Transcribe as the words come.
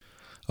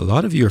A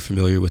lot of you are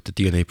familiar with the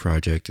DNA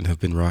Project and have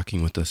been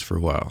rocking with us for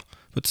a while,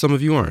 but some of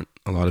you aren't.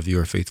 A lot of you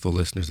are faithful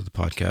listeners of the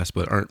podcast,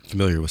 but aren't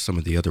familiar with some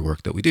of the other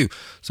work that we do.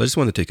 So I just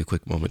want to take a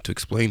quick moment to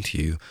explain to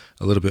you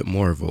a little bit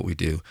more of what we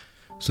do.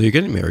 So you're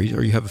getting married,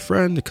 or you have a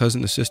friend, a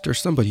cousin, a sister,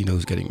 somebody you know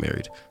is getting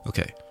married.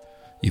 Okay.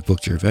 You've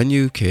booked your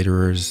venue,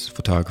 caterers,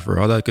 photographer,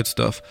 all that good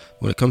stuff.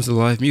 When it comes to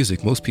live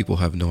music, most people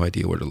have no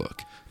idea where to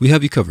look. We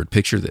have you covered.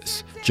 Picture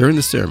this. During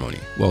the ceremony,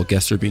 while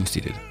guests are being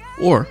seated,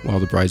 or while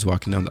the bride's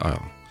walking down the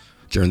aisle.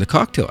 During the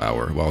cocktail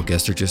hour, while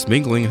guests are just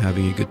mingling and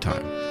having a good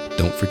time.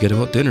 Don't forget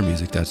about dinner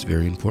music. That's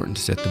very important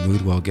to set the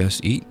mood while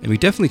guests eat. And we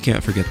definitely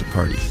can't forget the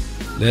party.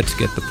 Let's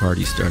get the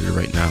party started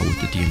right now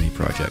with the DNA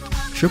Project.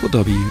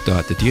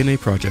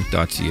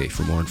 www.thednaproject.ca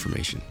for more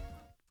information.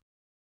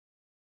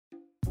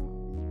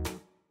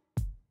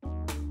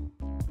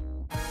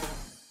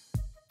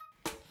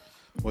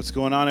 What's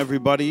going on,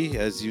 everybody?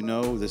 As you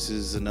know, this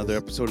is another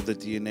episode of the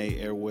DNA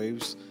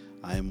Airwaves.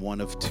 I am one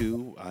of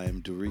two. I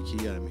am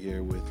Duriki. I'm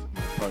here with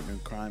my partner in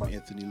crime,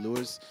 Anthony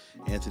Lewis.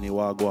 Anthony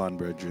Wagwan,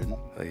 brethren.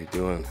 How you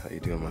doing?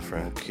 My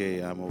friend?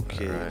 I'm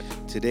okay. All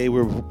right. Today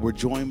we're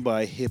joined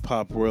by hip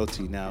hop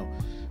royalty. Now,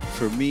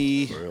 for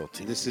me,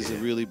 this is a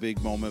really big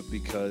moment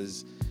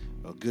because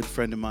a good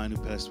friend of mine who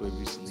passed away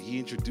recently, he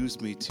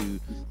introduced me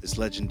to this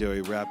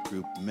legendary rap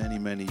group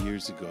many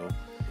years ago.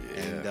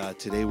 And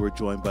today we're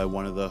joined by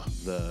one of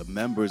the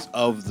members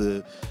of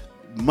the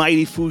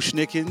mighty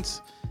Fu-Schnickens.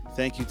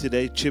 Thank you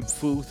today, Chip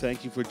Fu.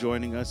 Thank you for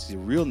joining us.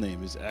 Your real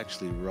name is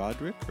actually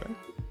Roderick, right?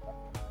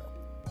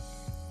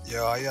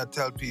 Yo, I gotta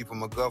tell people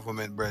I'm a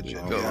government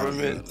brethren.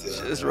 Government,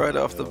 just right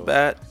off the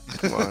bat.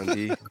 Come on,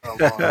 D.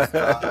 Come on,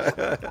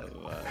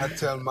 I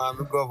tell man,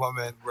 I'm a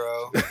government,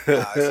 bro.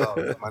 Nah, it's all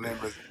good.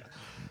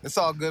 It's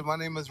all good. My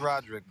name is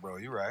Roderick, bro.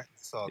 You right?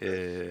 It's all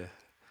good. Yeah.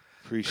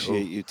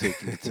 Appreciate you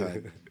taking the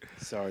time.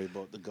 Sorry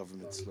about the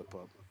government slip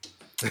up.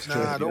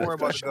 Nah, don't worry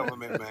about the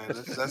government, man.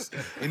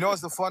 You know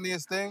what's the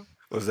funniest thing?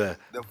 What's that?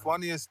 The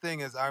funniest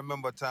thing is I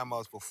remember a time I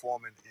was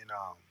performing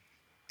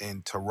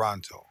in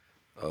Toronto.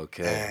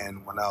 Okay.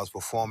 And when I was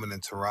performing in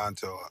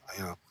Toronto,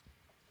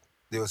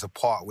 there was a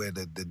part where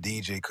the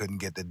DJ couldn't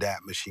get the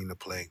DAP machine to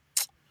play.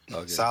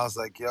 Okay. So I was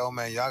like, yo,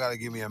 man, y'all got to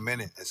give me a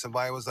minute. And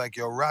somebody was like,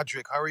 yo,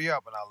 Roderick, hurry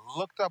up. And I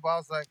looked up. I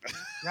was like,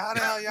 how the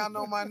hell y'all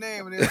know my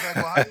name? And they was like,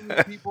 well, how do you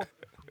know people?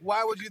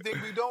 Why would you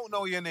think we don't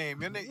know your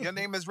name? Your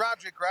name is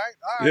Roderick, right?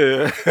 All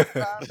right.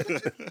 Yeah.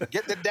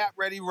 Get the DAP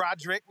ready,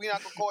 Roderick. We're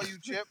not going to call you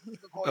Chip. We're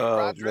going to call you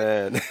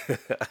Roderick. Man.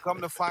 Come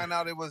to find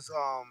out it was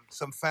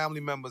some family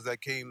members that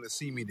came to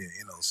see me there,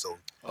 So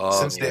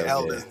since they're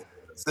elders.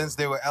 Since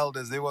they were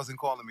elders, they wasn't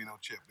calling me no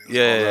Chip.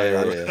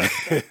 Yeah.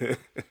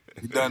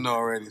 You done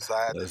already, so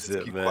I had to just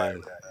keep quiet.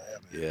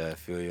 Yeah, I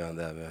feel you on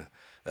that, man.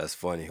 That's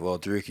funny. Well,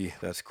 Driki,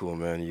 that's cool,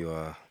 man.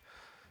 You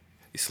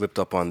slipped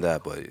up on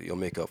that, but you'll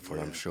make up for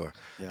it, I'm sure.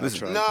 Yeah,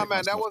 nah,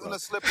 man, that wasn't a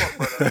slip up,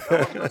 brother. That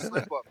wasn't a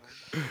slip up,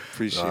 man.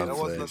 Appreciate it. That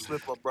wasn't a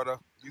slip up, brother.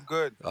 You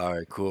good? All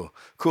right, cool.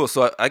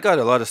 So I got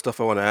a lot of stuff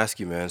I want to ask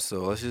you, man.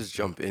 So let's just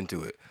jump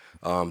into it.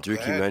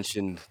 Driki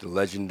mentioned the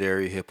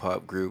legendary hip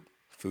hop group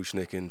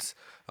Fu-Schnickens.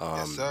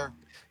 Yes, sir.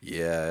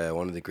 Yeah,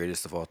 one of the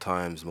greatest of all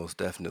times, most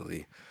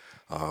definitely.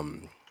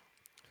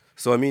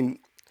 So I mean,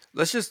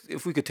 let's just,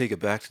 if we could take it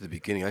back to the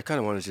beginning, I kind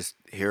of want to just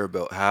hear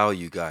about how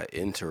you got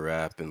into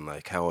rap and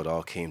like how it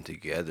all came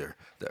together,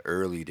 the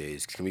early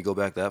days. Can we go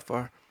back that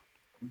far?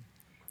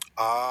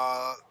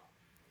 Yeah,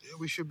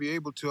 we should be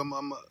able to.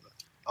 I'm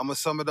gonna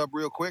sum it up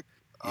real quick.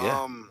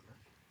 Yeah.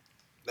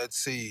 Let's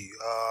see.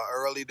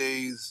 Early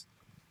days,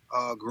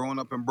 growing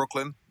up in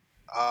Brooklyn.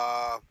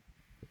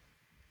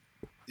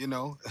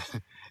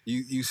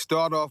 You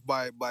start off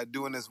by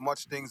doing as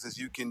much things as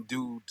you can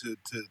do to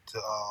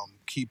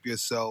keep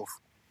yourself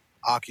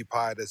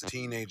occupied as a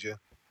teenager.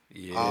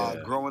 Yeah.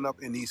 Growing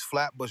up in East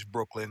Flatbush,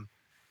 Brooklyn,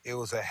 it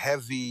was a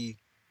heavy.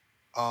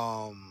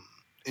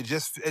 It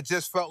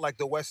just felt like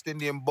the West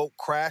Indian boat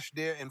crashed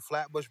there in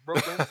Flatbush,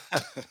 Brooklyn.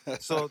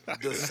 So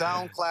the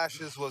sound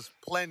clashes was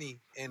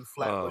plenty in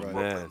Flatbush,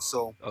 Brooklyn.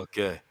 So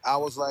okay, I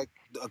was like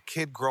a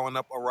kid growing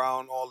up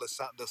around all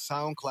the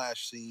sound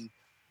clash scene.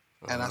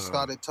 And I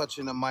started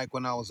touching the mic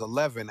when I was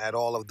 11 at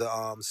all of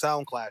the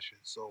sound clashes.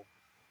 So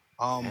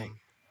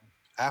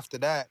after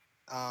that,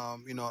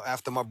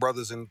 after my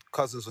brothers and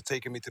cousins were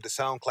taking me to the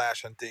sound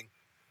clash and thing,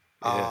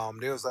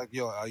 they was like,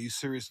 yo, are you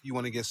serious? You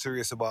want to get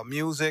serious about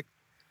music?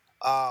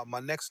 My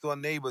next door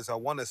neighbors, I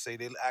want to say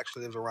they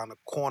actually lived around the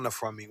corner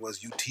from me,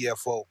 was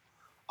UTFO.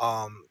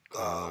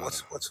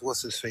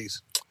 What's his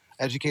face?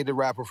 Educated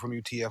rapper from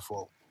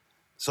UTFO.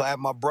 So at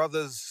my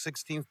brother's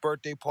 16th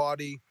birthday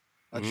party,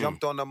 I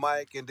jumped on the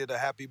mic and did a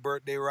happy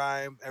birthday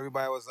rhyme.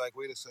 Everybody was like,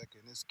 wait a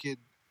second, this kid,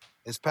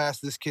 it's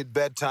past this kid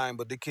bedtime,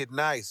 but the kid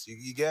nice.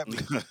 You get me?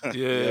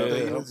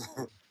 Yeah.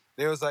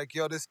 They was like,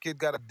 yo, this kid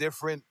got a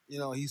different,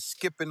 he's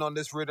skipping on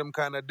this rhythm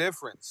kind of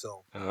different.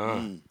 So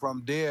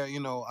from there,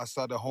 I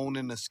started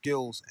honing the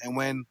skills. And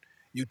when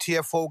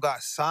UTFO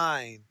got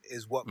signed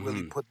is what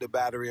really put the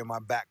battery in my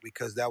back,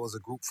 because that was a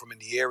group from in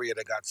the area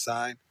that got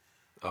signed.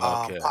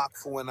 Okay. Pac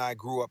Fu and I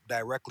grew up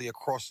directly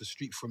across the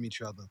street from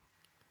each other.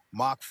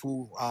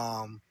 Fu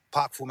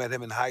Pakfu met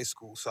him in high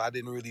school, so I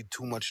didn't really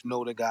too much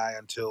know the guy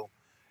until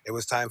it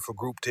was time for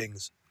group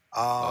things.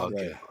 Um,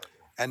 Okay. Right.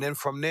 and then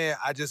from there,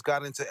 I just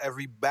got into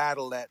every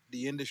battle that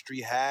the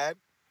industry had.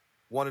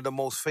 One of the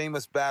most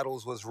famous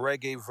battles was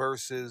reggae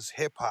versus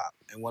hip hop.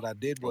 And what I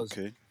did was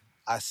Okay.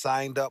 I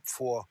signed up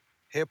for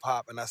hip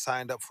hop and I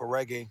signed up for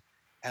reggae,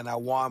 and I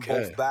won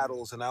both Okay.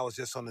 battles. And I was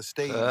just on the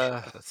stage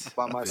That's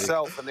by big.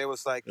 myself, and they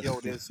was like,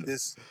 "Yo,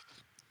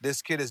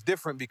 this kid is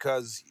different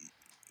because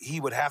he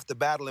would have to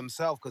battle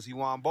himself because he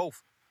won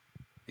both."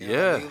 You know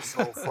what I Yeah. mean?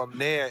 So from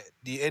there,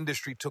 the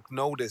industry took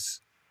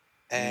notice,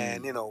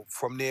 and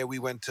from there we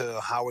went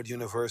to Howard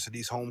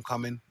University's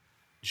homecoming,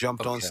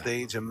 jumped on Okay.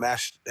 stage and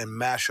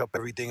mash up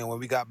everything. And when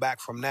we got back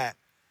from that,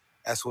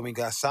 that's when we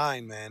got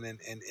signed, man,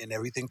 and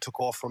everything took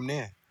off from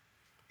there.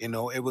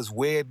 It was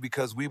weird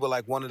because we were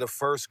like one of the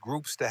first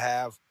groups to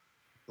have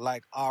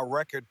like our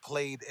record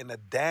played in a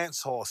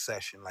dance hall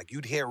session. Like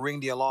you'd hear Ring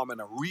the Alarm in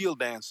a real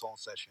dance hall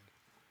session.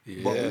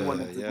 But we Yeah. Yeah.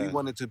 wanted to we Yeah.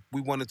 wanted to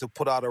we wanted to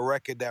put out a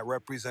record that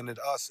represented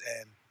us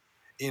and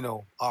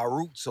our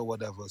roots or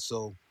whatever.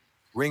 So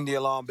Ring the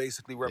Alarm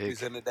basically Big.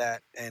 represented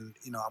that, and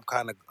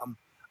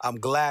I'm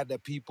glad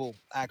that people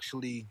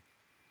actually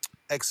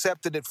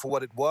accepted it for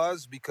what it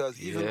was, because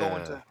even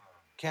going Yeah. to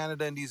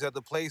Canada and these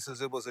other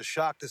places, it was a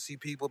shock to see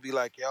people be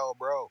like, "Yo,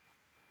 bro,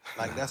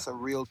 like that's a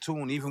real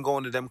tune." Even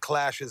going to them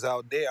clashes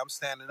out there, I'm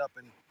standing up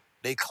and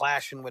they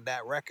clashing with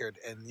that record,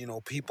 and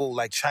people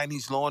like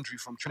Chinese Laundry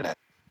from Trinidad.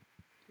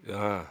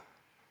 Uh,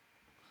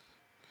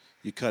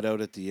 You cut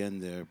out at the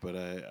end there, but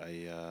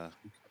I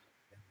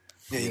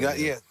Yeah, you yeah. got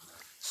Yeah. yeah.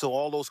 So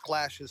all those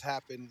clashes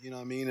happened, you know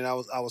what I mean, and I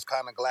was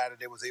kind of glad that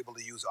they was able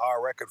to use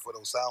our record for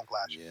those sound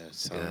clashes. yeah,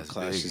 Yeah. sound That's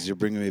big. clashes. You're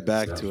bringing me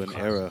back to an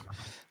era.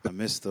 I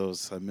miss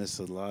those. I miss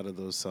a lot of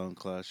those sound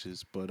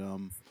clashes. But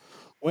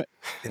when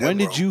Yeah, when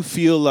did bro. you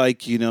feel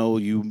like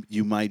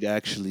you might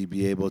actually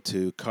be able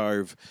to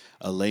carve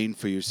a lane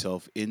for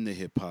yourself in the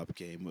hip hop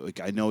game? Like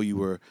I know you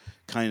were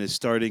kind of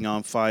starting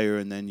on fire,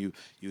 and then you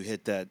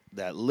hit that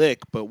lick.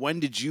 But when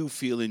did you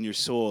feel in your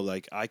soul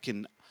like I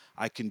can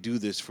do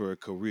this for a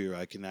career?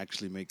 I can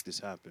actually make this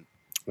happen.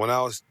 When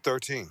I was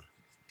 13,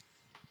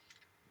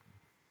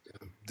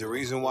 the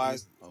reason why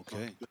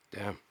Okay.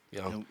 Damn.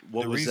 Young. And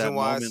what the was reason that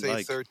why I moment say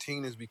like?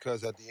 13 is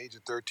because at the age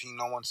of 13,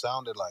 no one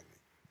sounded like me.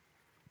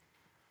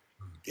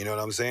 You know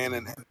what I'm saying?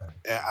 And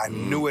I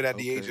knew Mm. it at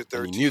the age Okay. of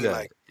And you knew 13. that.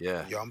 Like,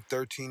 Yeah. yo, I'm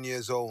 13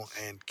 years old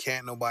and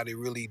can't nobody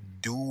really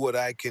do what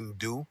I can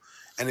do.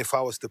 And if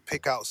I was to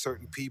pick out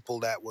certain people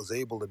that was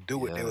able to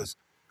do it, there Yeah. was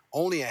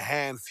only a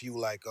handful.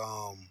 Like,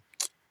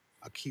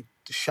 I keep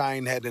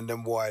Shinehead and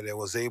them boy that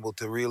was able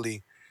to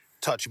really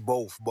touch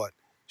both. But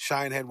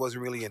Shinehead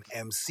wasn't really an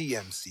MC.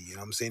 You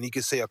know what I'm saying? He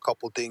could say a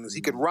couple things.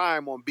 He could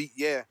rhyme on beat,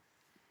 yeah.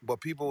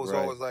 But people was Right.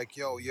 always like,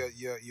 yo,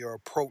 your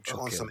approach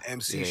on Okay. some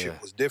MC Yeah. shit Yeah.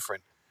 was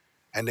different.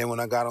 And then when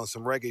I got on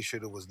some reggae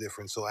shit, it was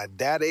different. So at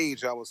that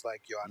age, I was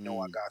like, yo, I know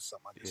I Mm, got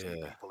something. I just need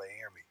Yeah. people to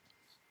hear me.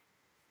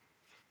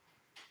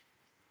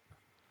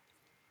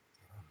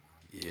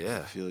 I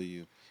Yeah. feel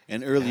you.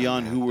 And early Damn,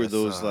 on, who man. were That's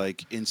those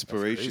like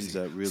that's inspirations crazy.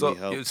 that really So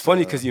it's helped?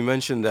 funny because you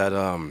mentioned that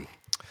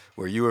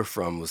where you were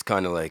from was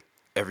kind of like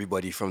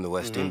everybody from the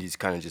West Mm-hmm. Indies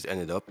kind of just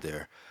ended up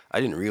there. I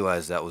didn't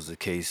realize that was the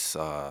case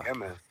Yeah,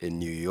 man. in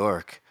New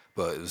York,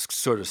 but it was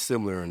sort of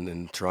similar in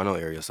the Toronto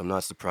area. So I'm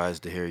not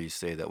surprised to hear you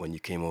say that when you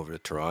came over to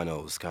Toronto,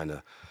 it was kind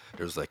of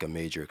there was like a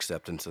major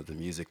acceptance of the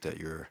music that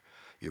you're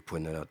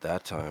putting out at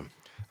that time.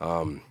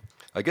 Um,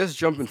 I guess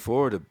jumping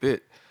forward a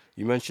bit,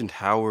 you mentioned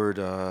Howard,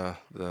 Uh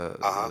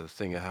huh. the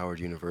thing at Howard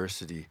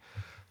University.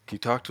 Can you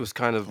talk to us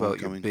kind of about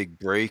your Homecoming. big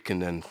break,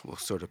 and then we'll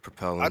sort of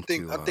propel I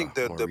think into I think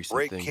the more the recent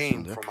break things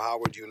from came there? from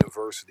Howard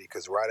University,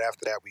 because right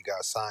after that we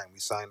got signed. We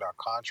signed our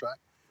contract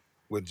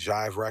with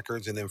Jive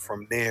Records, and then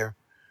from there,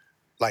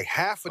 like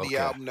half of the Okay.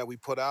 album that we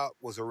put out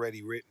was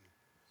already written.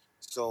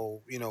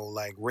 So,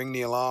 like Ring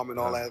the Alarm and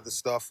all Uh, that other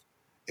stuff,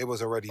 it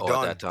was already oh,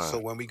 at that done. time. So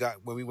when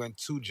we went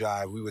to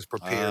Jive, we was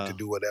prepared to Ah,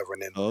 do whatever.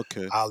 And then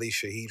okay. Ali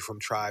Shaheed from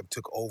Tribe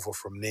took over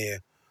from there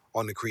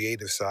on the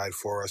creative side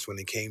for us when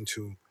it came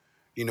to,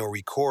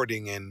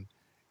 recording. And,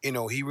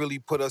 he really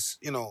put us,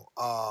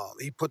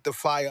 he put the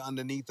fire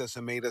underneath us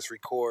and made us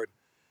record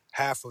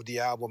half of the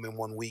album in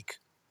 1 week.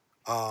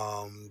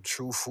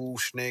 True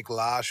Fu-Schnick,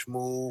 Lash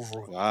Move,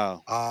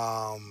 Wow.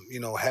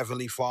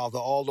 Heavenly Father,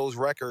 all those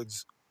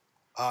records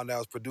that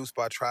was produced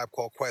by Tribe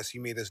Called Quest. He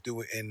made us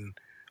do it in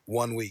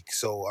 1 week.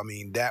 So I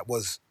mean, that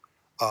was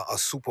a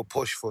super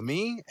push for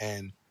me,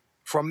 and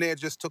from there it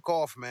just took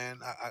off, man.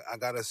 I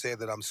gotta say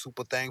that I'm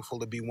super thankful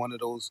to be one of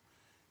those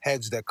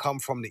heads that come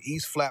from the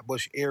East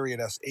Flatbush area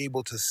that's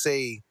able to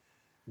say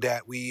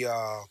that we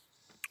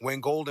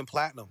went gold and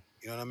platinum.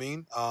 You know what I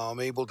mean?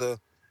 Able to,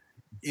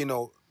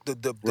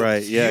 the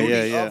Right. Yeah.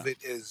 Yeah. beauty Yeah. of it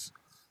is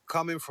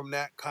coming from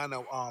that kind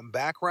of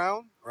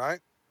background,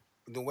 right?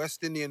 The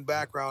West Indian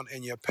background,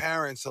 and your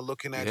parents are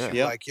looking at Yeah. you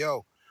Yep. like,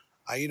 yo,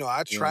 I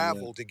Yeah.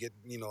 Yeah. travel to get,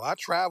 I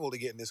travel to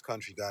get in this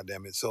country,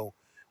 goddamn it. So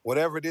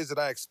whatever it is that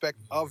I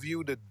expect of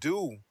you to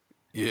do,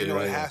 Yeah. it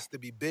Right. Yeah. has to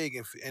be big,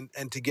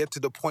 and to get to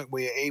the point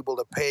where you're able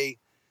to pay,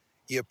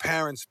 your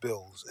parents'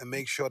 bills and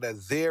make sure that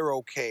they're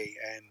okay.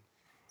 And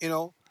you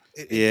know,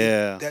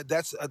 Yeah. that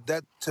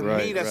to me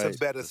Right. that's a Right.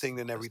 better thing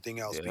than everything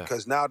else, Yeah.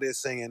 because now they're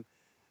saying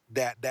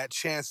that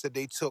chance that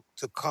they took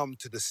to come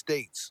to the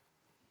States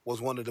was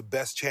one of the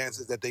best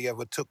chances that they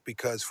ever took,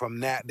 because from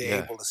that they're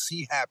Yeah. able to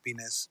see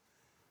happiness,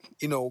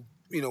 in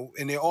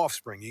their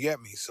offspring. You get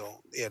me?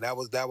 So yeah,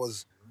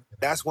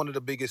 that's one of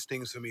the biggest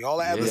things for me. All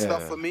the other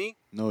stuff Yeah. for me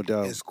No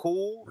doubt. is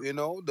cool,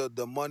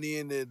 the money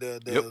and Yep.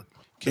 the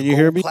Can you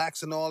hear gold me?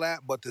 plaques and all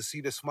that, but to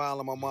see the smile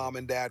on my mom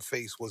and dad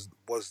face was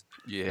the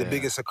Yeah.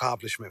 biggest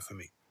accomplishment for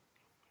me.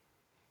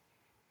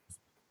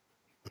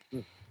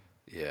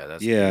 Yeah,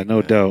 that's Yeah, big,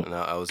 no man. doubt. And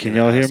I was Can gonna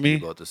y'all hear ask you me?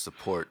 about the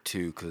support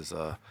too, because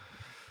I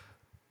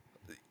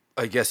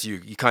guess you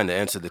kind of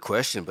answered the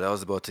question, but I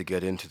was about to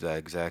get into that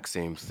exact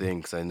same thing,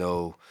 because I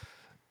know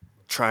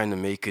trying to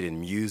make it in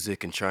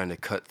music and trying to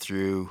cut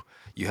through,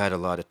 you had a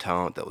lot of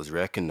talent that was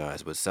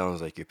recognized, but it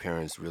sounds like your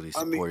parents really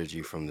I mean, supported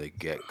you from the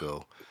get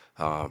go.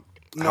 Um,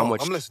 how no, I'm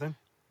much? listening.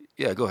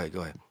 Yeah, go ahead.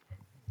 Go ahead.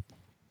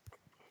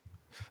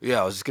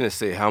 Yeah, I was just gonna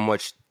say, how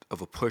much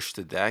of a push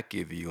did that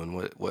give you, and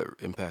what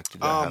impact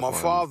did that have My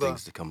on father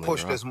things to come later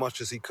pushed on? as much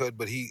as he could,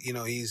 but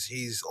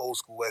he's old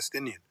school West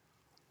Indian,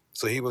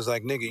 so he was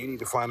like, "Nigga, you need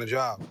to find a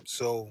job."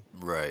 So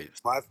Right.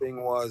 my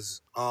thing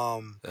was,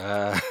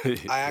 I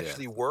Yeah.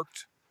 actually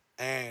worked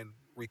and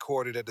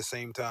recorded at the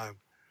same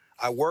time.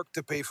 I worked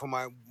to pay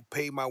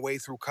my way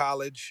through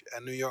college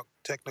at New York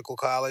Technical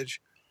College,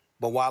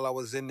 but while I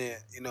was in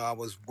there, I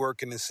was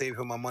working and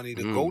saving my money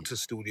to go Mm. to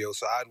studio.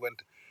 So I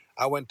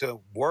went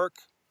to work.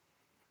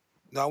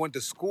 No, I went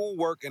to school,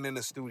 work, and then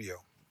the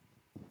studio,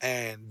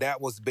 and that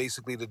was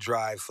basically the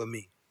drive for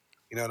me.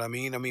 You know what I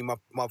mean? I mean,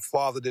 my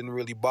father didn't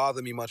really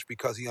bother me much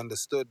because he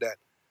understood that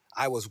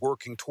I was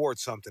working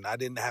towards something. I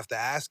didn't have to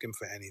ask him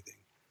for anything.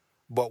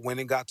 But when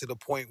it got to the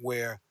point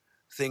where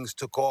things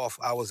took off,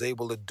 I was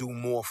able to do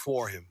more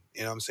for him.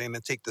 You know what I'm saying?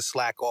 To take the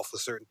slack off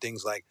of certain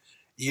things, like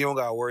you don't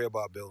gotta worry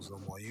about bills no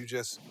more. You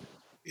just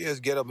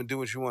get up and do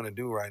what you want to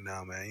do right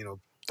now, man.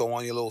 Throw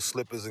on your little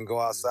slippers and go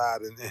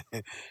outside and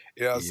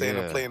you know what I'm saying,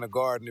 and Yeah. play in the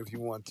garden if you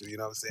want to. You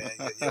know what I'm saying?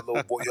 Your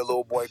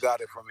little boy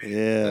got it from here.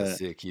 Yeah.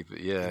 That's it. Keep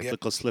it. You Yeah. get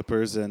Little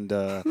slippers and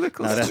Little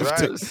not that's have right.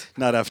 to slippers.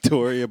 not have to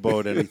worry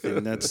about anything.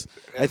 I That's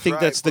think right.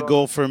 that's the Put on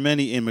goal for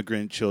many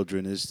immigrant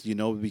children is,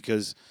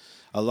 because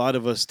a lot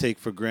of us take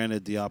for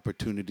granted the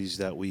opportunities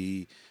that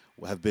we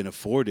have been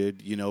afforded,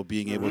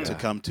 being able to Yeah.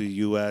 come to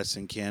US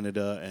and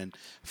Canada and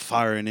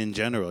foreign in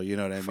general, you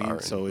know what I mean?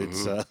 Foreign. So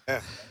it's Hmm.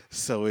 yeah.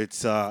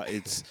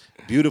 it's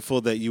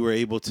beautiful that you were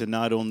able to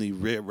not only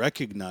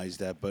recognize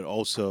that but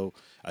also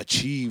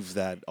achieve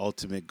that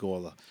ultimate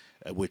goal,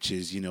 which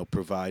is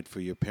provide for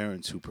your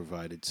parents who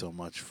provided so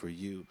much for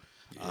you.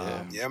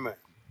 Yeah. Yeah, man.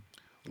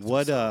 That's what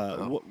What it's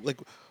all about. like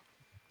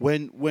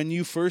when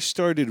you first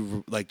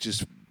started like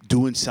just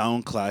doing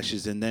sound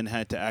clashes and then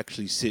had to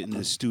actually sit in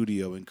the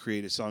studio and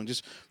create a song,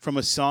 just from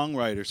a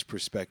songwriter's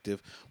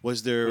perspective,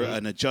 was there Mhm.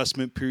 an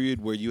adjustment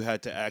period where you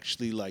had to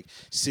actually like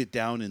sit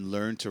down and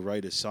learn to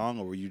write a song,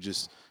 or were you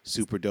just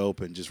super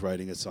dope and just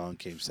writing a song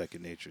came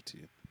second nature to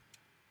you?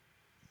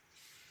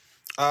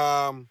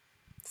 Um,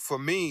 for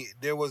me,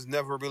 there was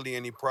never really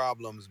any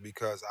problems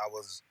because I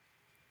was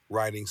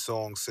writing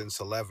songs since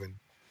 11.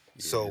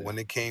 So Yeah. when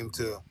it came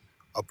to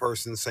a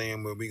person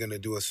saying, well, we're going to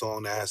do a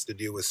song that has to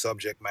deal with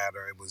subject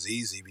matter, it was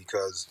easy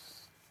because,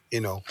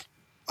 you know,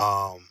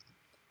 um,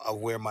 of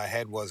where my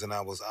head was, and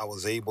I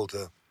was able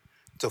to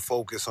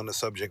focus on the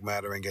subject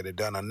matter and get it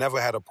done. I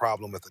never had a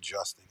problem with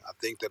adjusting. I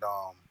think that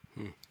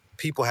Hmm.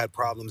 people had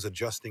problems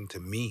adjusting to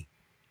me,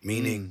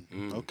 meaning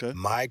Mm. Okay.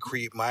 my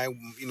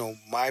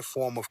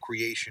form of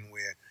creation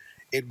where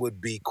it would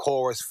be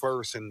chorus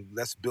first and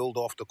let's build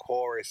off the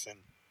chorus,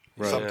 and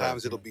Right. Yeah.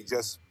 sometimes it'll be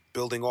just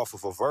building off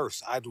of a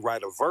verse. I'd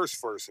write a verse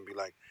first and be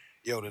like,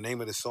 yo, the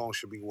name of the song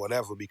should be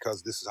whatever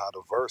because this is how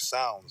the verse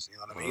sounds. You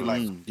know what I mean?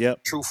 Like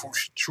Yep. True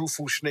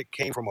Fu-Schnick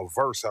came from a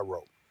verse I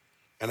wrote.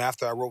 And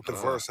after I wrote the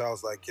Uh, verse, I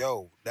was like,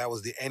 yo, that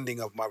was the ending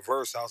of my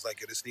verse. I was like,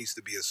 yo, this needs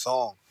to be a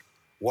song.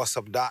 What's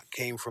Up Doc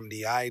came from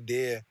the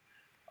idea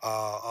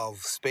of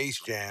Space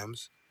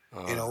Jams.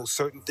 uh,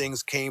 Certain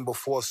things came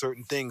before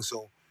certain things.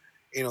 So,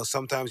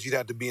 sometimes you'd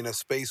have to be in a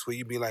space where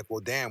you'd be like,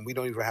 well, damn, we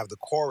don't even have the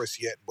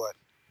chorus yet, but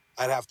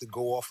I'd have to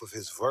go off of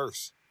his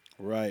verse.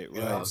 Right.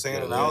 You know what I'm Right. saying?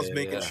 okay. And Yeah. I was Yeah.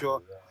 making Yeah.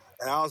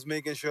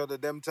 sure,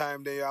 that them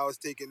time there I was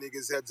taking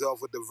niggas' heads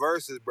off with the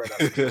verses, brother.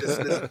 So you just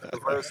listen to the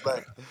verse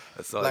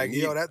That's all you like,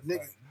 yo, need. that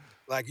nigga,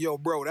 like, yo,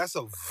 bro, that's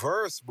a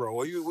verse, bro.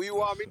 What you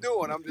want me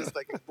doing? I'm just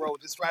like, bro,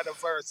 just write a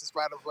verse,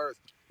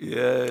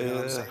 Yeah. You know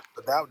what I'm Yeah. saying?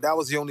 But that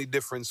was the only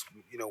difference,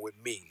 with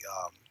me.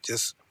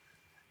 Just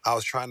I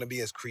was trying to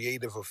be as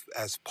creative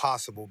as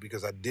possible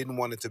because I didn't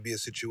want it to be a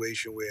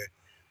situation where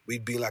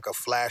we'd be like a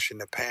flash in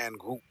the pan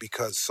group,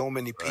 because so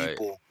many Right.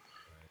 people,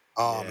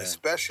 Yeah.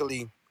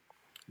 especially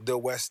the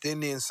West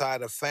Indian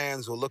side of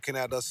fans, were looking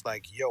at us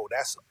like, yo,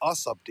 that's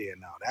us up there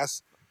now.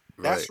 That's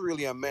Right.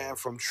 really a man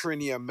from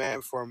Trini, a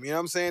man from, you know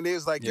what I'm saying?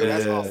 It's like, yo,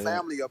 that's our Yeah.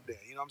 family up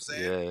there. You know what I'm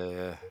saying? Yeah.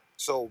 Yeah.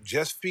 So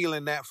just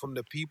feeling that from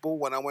the people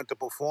when I went to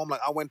perform,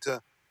 like I went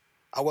to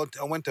I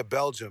went to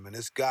Belgium, and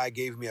this guy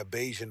gave me a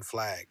Bayesian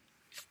flag,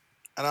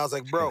 and I was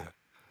like, bro,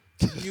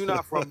 you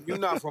not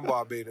from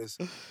Barbados.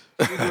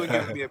 You doing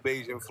giving me a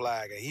Bayesian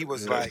flag? And he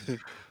was like,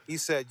 he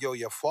said, yo,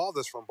 your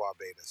father's from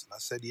Barbados. And I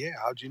said, yeah,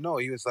 how'd you know?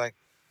 He was like,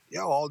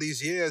 yo, all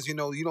these years, you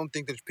don't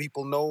think that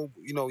people know,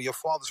 your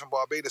father's from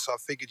Barbados. So I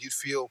figured you'd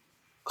feel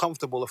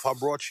comfortable if I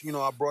brought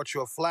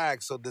you a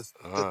flag. So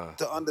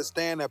to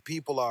understand that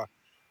people are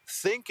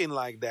thinking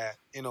like that,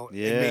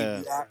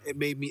 Yeah. it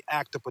made me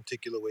act a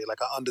particular way.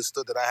 Like I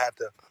understood that I had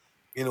to,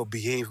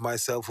 behave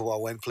myself if I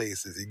went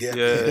places. You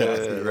get me? Yeah,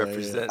 Yeah.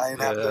 represent. I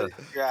didn't have to.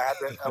 Yeah, I had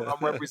to.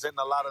 I'm representing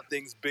a lot of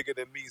things bigger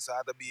than me, so I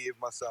had to behave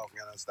myself.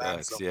 You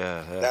understand? Facts. So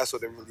Yeah. that's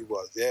what it really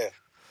was. Yeah.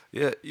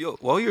 Yeah,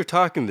 while you're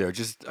talking there,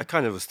 just I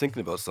kind of was thinking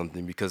about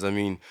something because I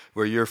mean,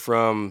 where you're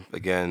from,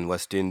 again,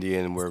 West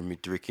Indian, where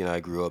Ricky and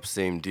I grew up,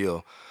 same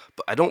deal.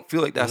 But I don't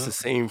feel like that's the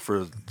same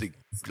for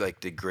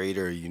the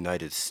greater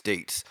United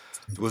States.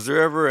 Was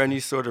there ever any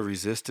sort of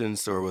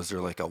resistance, or was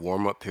there like a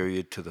warm up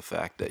period to the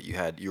fact that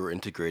you were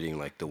integrating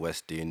like the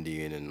West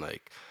Indian and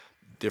like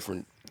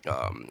different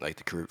like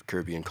the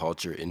Caribbean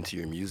culture into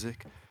your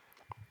music?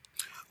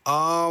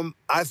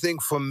 I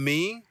think for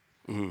me,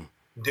 Hmm.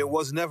 there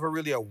was never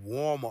really a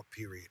warm up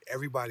period.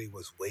 Everybody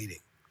was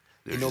waiting.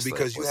 They're just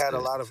like, Because you what's had a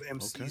this? lot of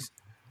Okay. MCs,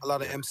 a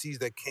lot of Yeah, MCs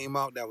that came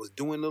out that was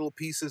doing little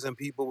pieces, and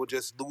people would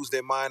just lose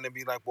their mind and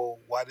be like, "Well,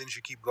 why didn't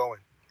you keep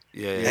going?"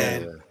 yeah, yeah, Yeah.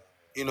 And yeah.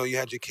 you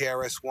had your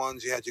KRS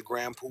Ones, you had your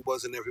Grand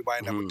Poobas, and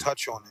everybody that would Hmm.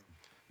 touch on it.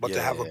 But to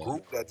Yeah, have a yeah,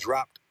 group that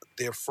dropped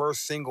their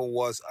first single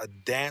was a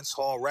dance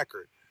hall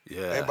record, yeah.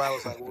 everybody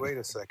was like, well, "Wait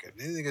a second,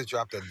 these niggas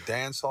dropped a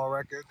dance hall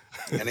record,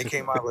 and they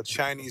came out of a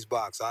Chinese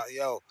box.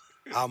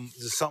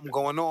 There's something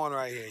going on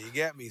right here. You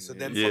get me?" So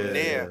then from Yeah,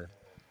 there, yeah,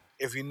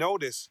 if you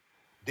notice,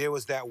 there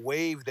was that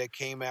wave that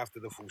came after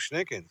the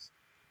Fu-Schnickens.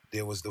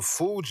 There was the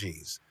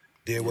Fugees.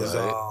 There was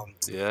right.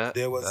 Yeah,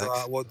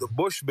 facts. the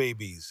Bush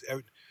Babies.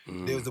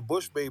 There was Mm, the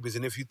Bush Babies,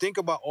 and if you think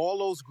about all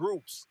those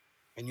groups,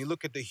 and you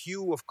look at the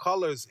hue of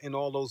colors in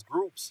all those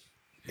groups,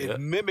 it yeah.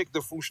 mimicked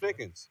the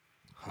Fu-Schnickens,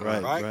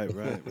 Right, right? right,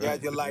 right, You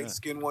had right. your light Yeah.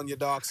 skin one, your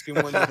dark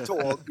skin one, your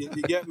tall.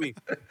 You get me?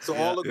 So Yeah.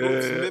 all the Yeah,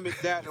 groups yeah.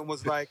 mimicked that and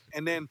was like,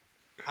 and then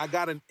I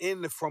got an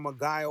in from a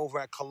guy over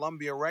at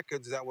Columbia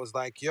Records that was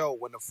like, yo,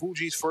 when the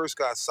Fugees first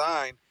got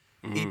signed,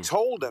 he Mm,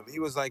 told them, he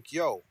was like,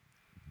 yo,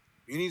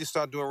 you need to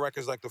start doing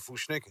records like the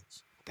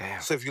Fu-Schnickens.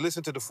 damn. So if you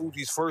listen to the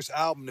Fugees' first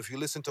album, if you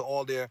listen to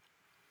all their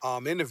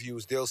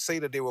interviews, they'll say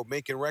that they were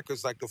making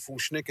records like the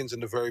Fu-Schnickens in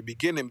the very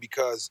beginning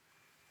because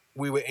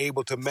we were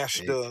able to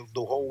mesh Sick.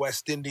 the whole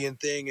West Indian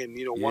thing, and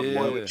one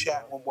boy would Yeah,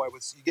 chat, one boy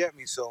would, you get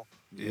me. So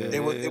yeah, Yeah.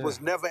 yeah, it was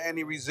never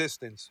any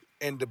resistance,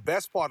 and the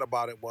best part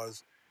about it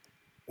was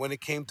when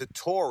it came to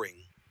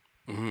touring,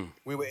 yeah. Hmm.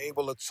 we were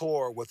able to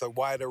tour with a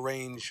wider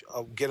range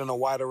of getting a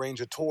wider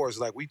range of tours.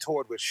 Like we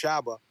toured with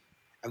Shaba,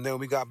 and then when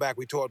we got back,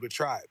 we toured with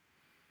Tribe.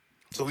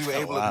 So we were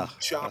Oh able to wow. do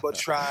Shaba,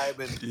 Tribe,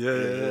 and Yeah,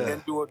 Yeah, yeah, yeah. yeah.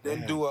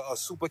 then do a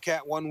Super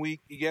Cat one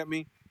week. You get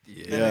me?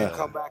 And then Yeah. Yeah.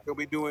 come back and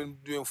be doing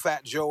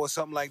Fat Joe or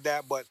something like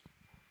that. But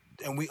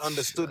and we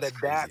understood That's that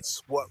crazy.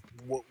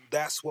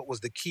 that's what was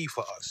the key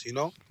for us.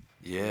 Yeah.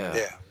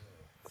 Yeah. Yeah.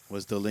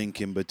 Was the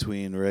link in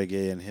between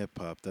reggae and hip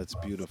hop. That's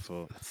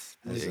beautiful. That's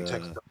As Yeah, big.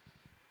 text them.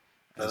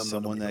 Let as them know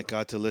someone them. that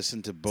got to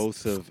listen to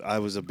both of, I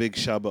was a big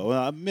Shaba.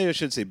 Well, maybe I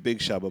should say big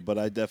Shaba, but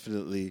I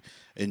definitely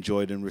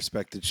enjoyed and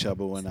respected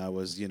Shaba when I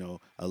was,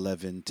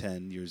 11,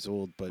 10 years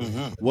old. But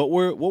what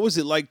was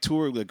it like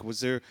touring? Like,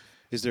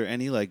 is there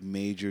any like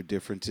major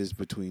differences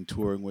between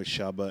touring with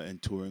Shaba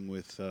and touring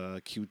with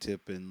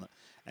Q-Tip and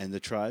the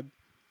Tribe?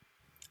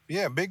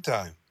 Yeah, big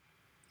time.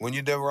 When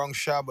you're there wrong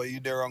Shaba,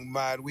 you're there wrong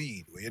Mad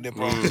Weed. When you're there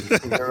wrong, Mm.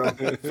 you're there wrong.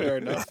 Fair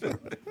enough.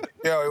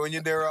 Yeah, when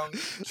you're there wrong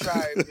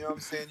Tribe, you know what I'm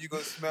saying? You're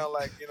gonna smell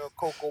like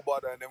cocoa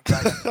butter and them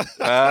kind of things.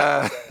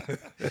 Ah.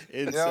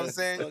 You know what I'm Incense.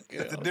 saying? Okay,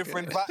 It's the okay.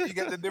 different you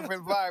get the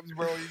different vibes,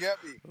 bro. You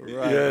get me?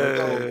 Right.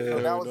 So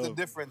Okay. that Fair Yeah. was the enough.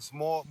 difference.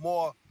 More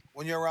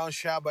when you're around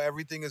Shaba,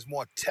 everything is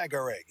more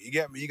Tegareg. You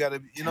get me? You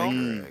gotta,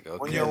 Mm. Tegareg.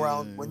 when Yeah. you're Okay.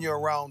 around Yeah. when you're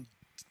around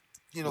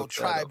Look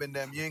that up. Tribe and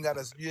them, you ain't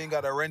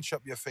gotta wrench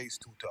up your face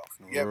too tough.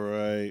 You Yeah. get me?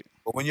 Right.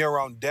 But when you're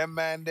around them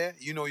man there,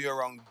 you're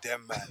around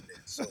them man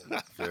there. So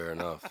Fair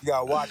enough. you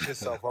gotta watch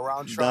yourself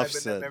around Enough Tribe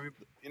and them. said.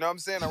 You know what I'm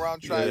saying?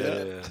 Around Yeah, Tribe and Yeah.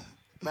 them, yeah,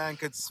 man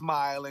could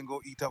smile and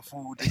go eat up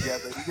food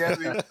together. You get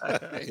me?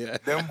 Yeah.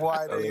 Them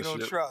boy there, you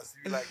don't fellowship. trust.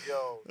 You be like,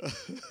 yo,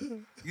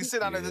 you sit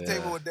down at the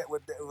table Yeah.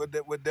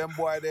 with them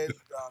boy there,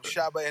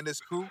 Shaba and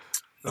his crew.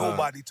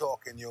 Uh, Nobody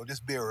talking, yo.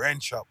 Just be a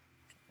wrench up.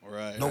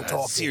 Right. No Right.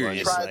 talking.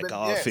 Serious, Tribe like and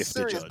our fifth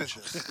the serious judge.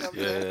 business. You know what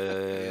yeah, I'm saying? yeah,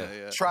 yeah, yeah.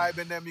 Yeah. Tribe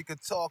and them, you can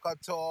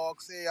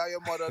talk, say how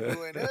your mother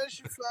doing. Hey,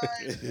 she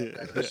fine. That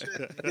type of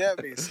shit. You get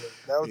me? So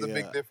that was a Yeah.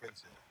 big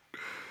difference.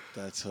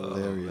 That's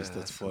Oh hilarious. man,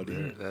 That's that's funny.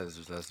 hilarious.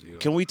 That's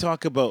Can beautiful. we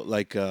talk about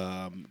like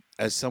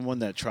as someone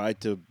that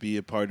tried to be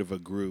a part of a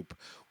group,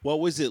 what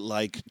was it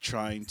like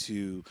trying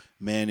to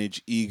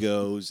manage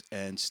egos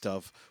and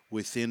stuff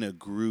within a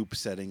group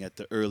setting at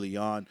the early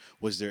on?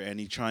 Was there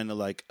any trying to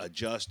like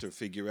adjust or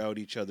figure out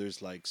each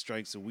other's like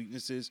strengths and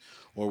weaknesses,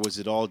 or was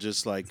it all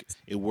just like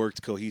it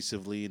worked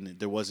cohesively and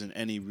there wasn't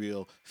any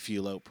real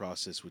feel out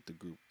process with the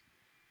group?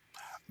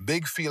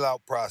 Big feel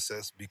out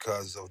process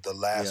because of the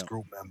last Yeah.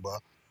 group member,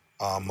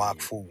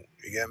 Mark Fu.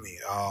 You get me?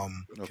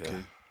 Okay.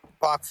 Okay.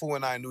 Park Fu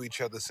and I knew each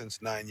other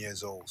since 9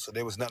 years old, so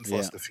there was nothing for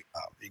us Yeah. to feel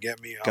out. You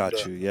get me? I'm Got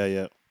the you. Yeah.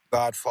 Yeah.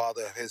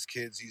 godfather of his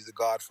kids. He's the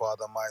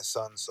godfather of my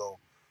son. So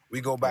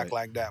we go back Right.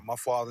 like that. My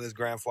father and his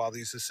grandfather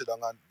used to sit on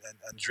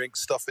and drink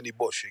stuff in the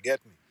bush. You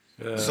get me?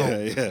 Yeah. So Yeah.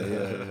 Yeah.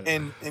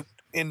 Yeah. Yeah.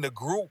 in the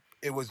group,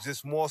 it was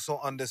just more so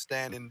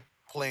understanding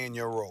playing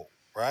your role,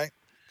 right?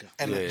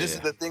 And Yeah. this is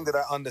Yeah. the thing that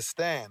I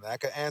understand. I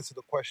can answer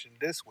the question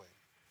this way.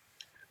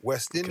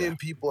 West Okay. Indian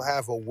people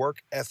have a work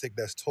ethic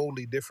that's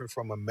totally different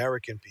from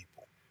American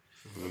people.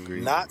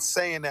 Agreed. Not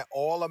saying that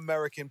all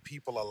American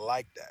people are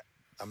like that.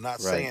 I'm not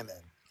Right. saying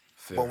that.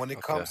 But Fair. when it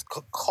Okay. comes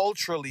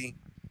culturally,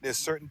 there's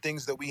certain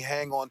things that we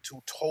hang on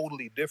to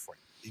totally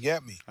different. You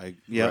get me? Yeah, Like Right.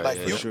 Yeah.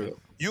 for you Yeah. sure. Yeah.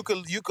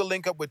 you could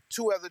link up with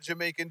two other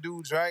Jamaican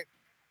dudes, right?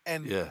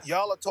 And Yeah.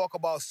 y'all will talk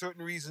about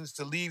certain reasons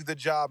to leave the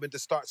job and to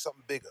start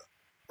something bigger,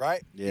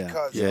 right? Yeah.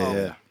 Because Yeah. Yeah.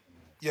 Yeah. Yeah.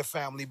 your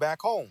family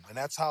back home, and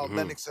that's how Mm-hmm.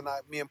 Lennox and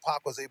me and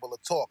Pac was able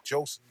to talk.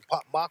 Joseph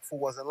Pop Makfu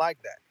wasn't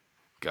like that.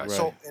 Gotcha. Right.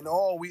 So in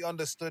all, we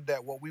understood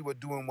that what we were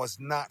doing was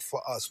not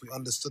for us. We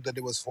understood that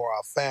it was for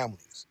our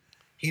families.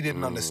 He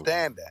didn't Mm.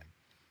 understand that.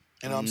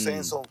 You know what I'm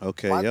saying? So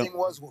Okay. my Yep. thing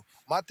was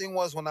my thing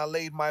was when I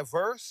laid my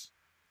verse,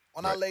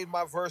 Right.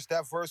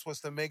 that verse was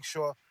to make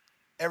sure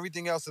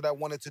everything else that I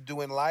wanted to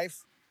do in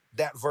life,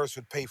 that verse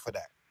would pay for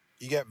that.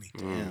 You get me? Mm.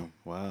 Damn.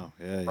 Wow.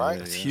 Yeah. Right? Yeah.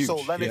 That's Yeah. So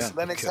huge. Lennox Yeah.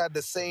 Lennox Okay. had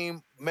the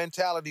same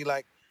mentality,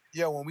 like,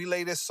 yo, when we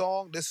lay this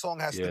song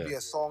has to Yeah. be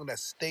a song that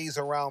stays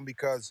around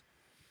because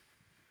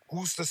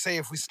who's to say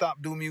if we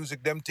stop doing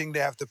music, them think they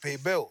have to pay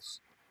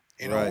bills?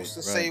 You know, Right. who's to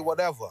Right. say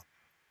whatever?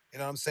 You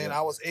know what I'm saying? Yep.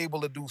 I was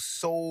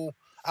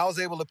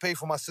able to pay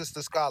for my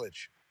sister's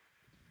college.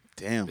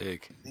 Damn.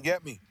 Big. You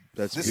get me?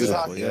 That's This is Yeah.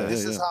 how beautiful. Yeah. Yeah. Yeah.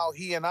 this is Yeah. how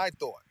he and I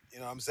thought. You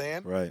know what I'm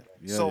saying? Right.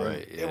 Yeah. So Yeah. Right.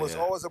 it Yeah. was Yeah.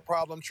 always a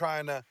problem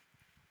trying to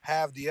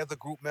have the other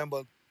group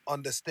member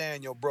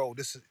understand, yo, bro,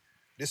 this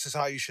is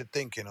how you should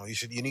think,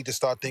 you need to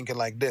start thinking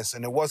like this.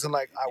 And it wasn't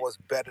like I was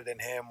better than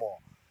him or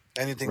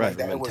anything like Right.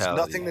 that. It Right. was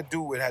nothing Mentality. to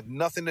do, it had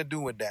nothing to do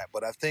with that.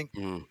 But I think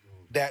Mm.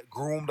 that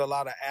groomed a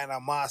lot of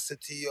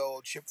animosity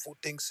or Chip Fu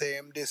thinks say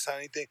him this or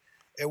anything.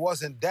 It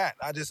wasn't that.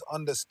 I just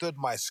understood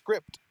my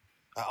script.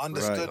 I Right.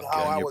 understood how Okay.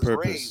 I And your was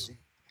purpose. raised. You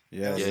Yeah.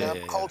 Yeah. Yeah. understand?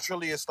 Yeah. Yeah.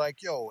 Culturally, it's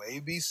like, yo, A,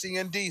 B, C,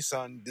 and D,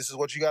 son. This is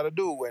what you got to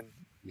do. And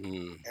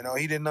Mm.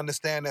 he didn't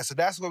understand that. So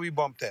that's where we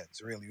bumped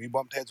heads, really. We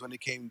bumped heads when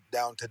it came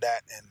down to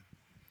that. And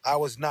I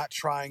was not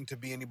trying to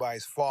be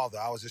anybody's father.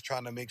 I was just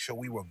trying to make sure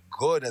we were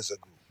good as a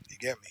group. You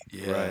get me?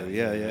 Yeah. Right.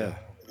 Yeah. Yeah. Yeah.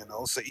 Yeah.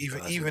 So That's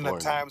even at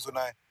important. times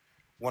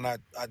when I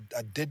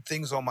did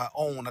things on my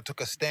own, I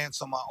took a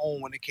stance on my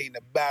own when it came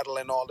to battle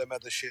and all them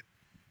other shit.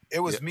 It Yeah.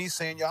 was me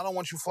saying, yo, I don't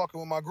want you fucking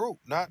with my group.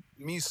 Not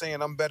me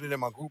saying I'm better than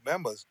my group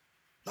members.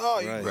 No,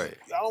 Right. Right.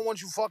 I don't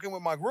want you fucking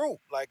with my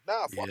group. Like,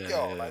 nah, fuck Yeah.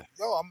 y'all. Yeah. Like,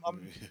 yo, I'm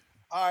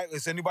all right,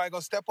 is anybody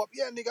gonna step up?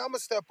 Yeah, nigga, I'm gonna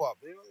step up.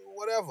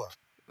 Whatever.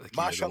 Like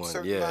you're Mash the up one.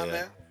 certain Yeah. man, Yeah.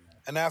 man.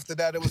 And after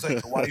that, it was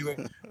like, why you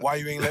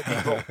ain't let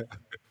me go?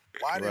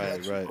 Why I didn't Right.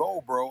 let you Right.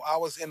 go, bro? I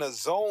was in a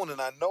zone, and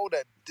I know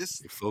that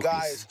this You're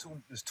guy focused.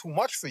 is too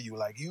much for you.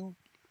 Like you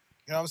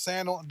know what I'm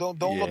saying?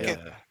 Don't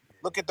Yeah.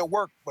 look at the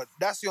work. But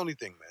that's the only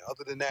thing, man.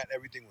 Other than that,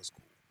 everything was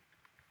cool.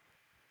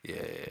 Yeah.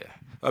 Yeah.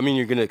 I mean,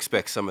 you're gonna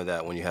expect some of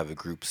that when you have a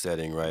group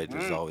setting, right?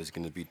 There's Mm, always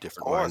gonna be of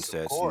different course, of mindsets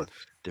and course.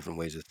 different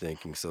ways of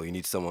thinking. So you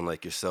need someone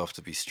like yourself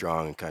to be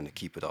strong and kind of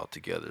keep it all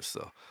together.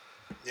 So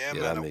Yeah, yeah,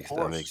 man, that of makes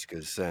course.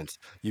 good sense.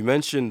 You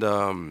mentioned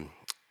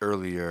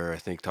earlier, I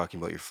think, talking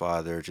about your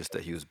father, just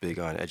that he was big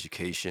on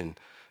education.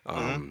 Hmm.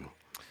 Um,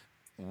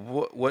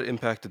 what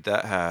impact did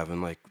that have,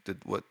 and like,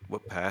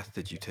 what path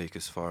did you take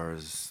as far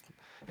as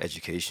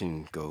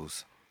education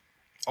goes?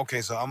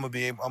 Okay, so I'm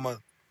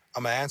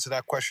gonna answer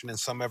that question and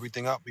sum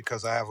everything up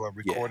because I have a Yeah.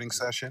 recording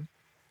session.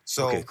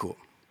 Okay. So Cool.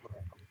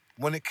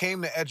 when it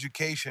came to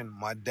education,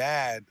 my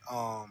dad,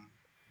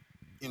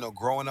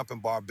 growing up in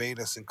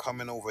Barbados and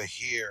coming over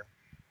here,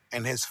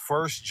 and his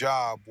first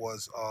job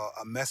was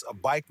a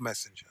bike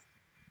messenger,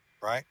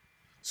 right?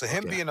 So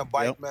him Okay. being a Yep.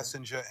 bike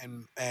messenger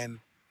and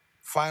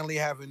finally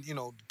having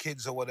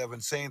kids or whatever,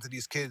 and saying to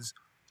these kids,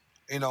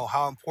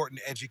 how important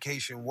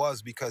education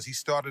was because he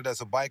started as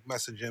a bike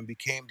messenger and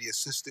became the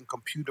assistant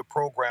computer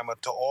programmer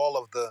to all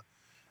of the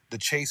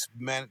Chase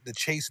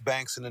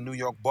banks in the New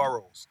York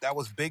boroughs. That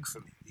was big for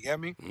me. You get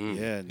me? Mm.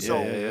 Yeah. Yeah. Yeah.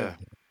 So Yeah. Yeah. Yeah. Yeah.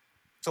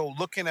 so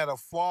looking at a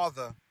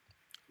father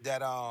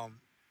that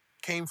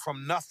came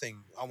from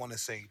nothing, I want to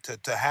say,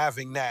 to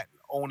having that,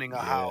 owning a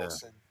Yeah.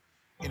 house and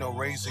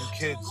raising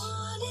kids.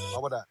 How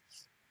about that?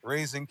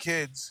 Raising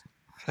kids,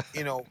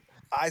 you know,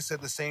 I said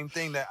the same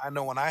thing that I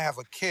know when I have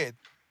a kid,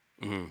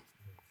 Mm.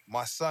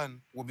 my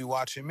son will be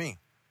watching me.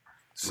 Right.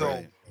 So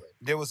Right.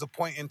 there was a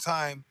point in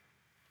time,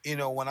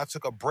 when I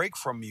took a break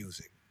from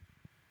music.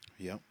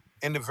 Yep.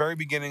 In the very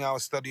beginning, I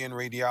was studying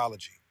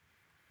radiology.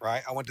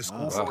 right? I went to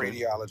school for Okay.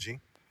 radiology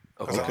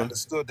because I Okay.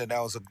 understood that that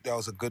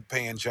was a good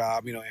paying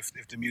job.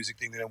 If the music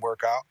thing didn't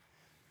work out.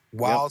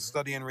 Yep. While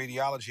studying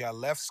radiology, I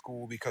left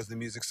school because the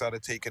music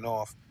started taking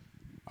off.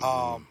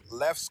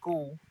 Left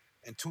school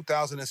in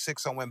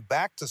 2006. I went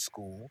back to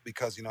school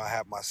because I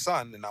have my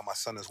son, and now my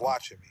son is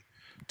watching me.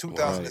 Wow. Right.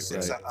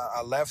 2006, Right.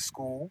 I left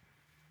school.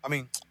 I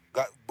mean,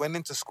 went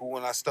into school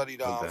and I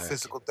studied Went back.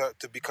 physical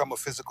to become a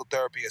physical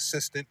therapy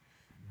assistant.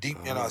 I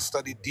Uh-huh.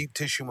 studied deep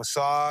tissue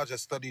massage. I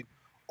studied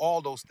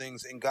all those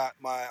things and got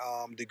my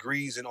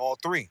degrees in all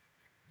three.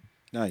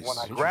 When I Nice.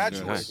 Interesting.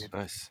 Congrats. Nice. graduated,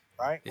 Nice.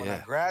 right? When I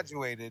Yeah.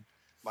 graduated,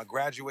 my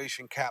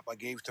graduation cap I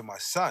gave to my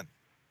son.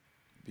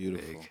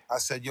 Beautiful. Big. I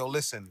said, "Yo,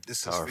 listen, this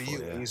is for Powerful.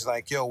 you." And Yeah. he's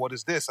like, "Yo, what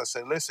is this?" I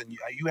said, "Listen,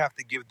 you have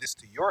to give this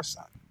to your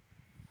son."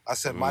 I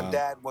said, "My Mm. Wow.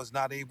 dad was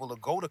not able to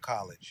go to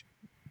college,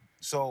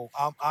 so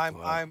Wow.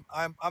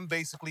 I'm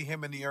basically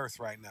him in the earth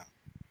right now.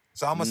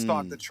 So I'm gonna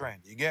start the Mm.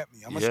 trend. You get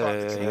me? I'm gonna Yeah. start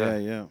the Yeah.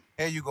 trend. Yeah. Yeah. Yeah.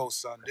 Here you go,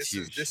 son. That's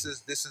huge. This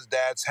is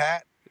dad's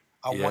hat.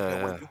 I want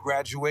that when Yeah. you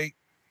graduate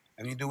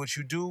and you do what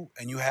you do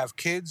and you have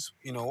kids,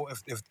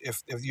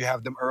 if you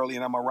have them early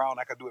and I'm around,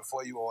 I can do it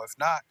for you. Or if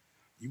not,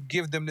 you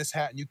give them this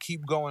hat and you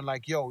keep going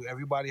like, yo,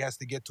 everybody has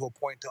to get to a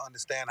point to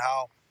understand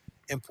how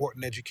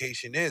important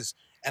education is.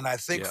 And I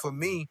think Yeah. for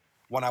me,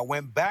 when I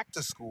went back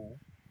to school,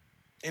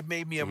 it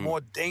made me a Hmm.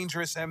 more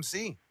dangerous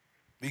MC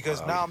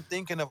because Wow. now I'm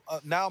thinking of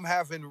now I'm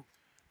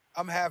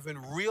having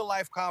real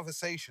life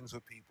conversations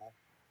with people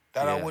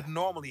that I Yeah. wouldn't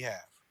normally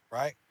have,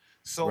 right?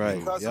 So Right. Mm.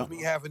 because of Yep.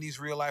 me having these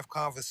real life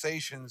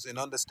conversations and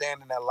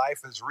understanding that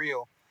life is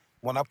real,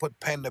 when I put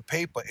pen to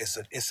paper,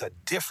 it's a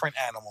different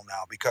animal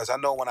now because I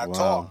know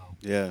Wow.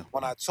 Yeah.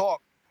 when I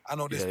talk, I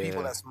know there's Yeah.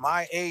 people Yeah. that's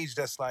my age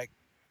that's like,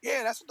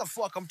 yeah, that's what the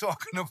fuck I'm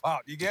talking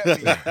about. You get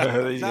me? They can Not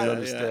Yeah. Yeah.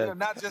 understand.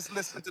 not just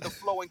listening to the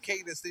flow and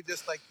cadence. They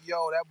just like,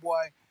 yo, that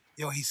boy,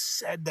 he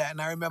said that,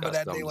 and I remember Got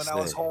that day something to when I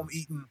was say. home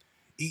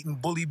eating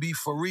bully beef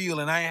for real,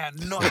 and I had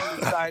nothing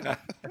inside.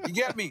 You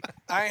get me?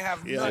 I ain't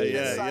have Yeah. nothing Yeah.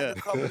 Yeah. inside Yeah.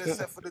 the cupboard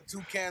except for the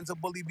 2 cans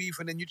of bully beef,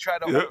 and then you try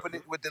to Yep. open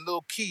it with the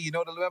little key.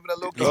 Remember the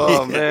little key?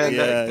 Oh Yeah. man, that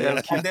Yeah. damn Yeah.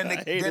 And key. then I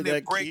hated it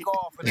that break key.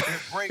 off, and if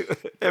it break,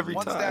 Every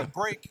once Mm. time.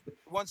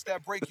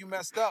 that break, you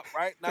messed up,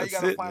 right? Now you That's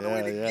got to it. find a way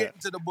Yeah. to Yeah. get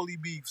into the bully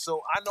beef.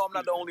 So I know I'm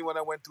not the only one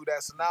that went through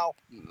that. So now,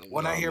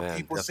 when I Oh hear man,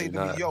 people say definitely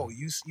to me, not. "Yo,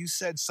 you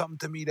said something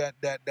to me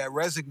that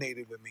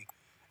resonated with me,"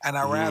 and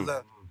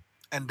Mm.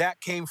 and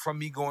that came from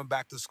me going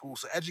back to school.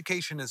 So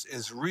education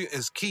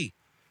is key.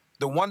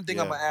 The one thing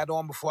I'm Yeah. gonna add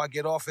on before I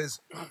get off is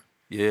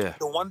Yeah.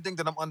 the one thing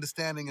that I'm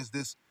understanding is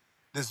this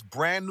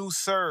brand new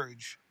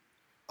surge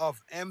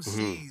of Hmm.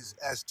 MCs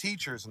as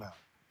teachers now,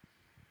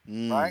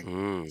 right?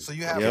 Mm. Mm. So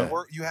Yep.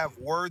 Okay. You have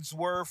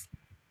Wordsworth.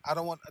 I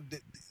don't want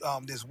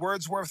there's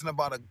Wordsworth and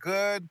about a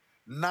good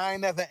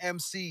 9 other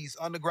MCs,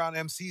 underground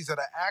MCs that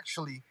are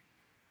actually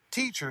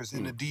teachers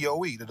in Mm. the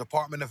DOE, the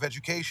Department of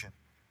Education,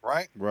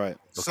 right? Right.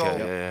 Okay. So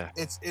Yep. Yeah.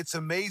 Yeah. it's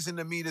amazing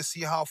to me to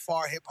see how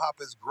far hip hop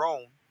has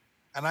grown,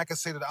 and I can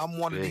say that I'm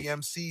one of the Big.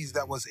 MCs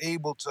that was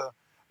able to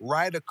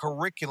write a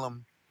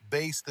curriculum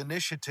based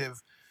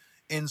initiative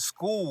in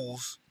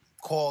schools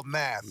called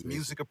math, Amazing.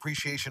 music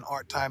appreciation,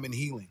 art, time, and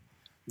healing,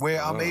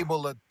 where I'm Ah.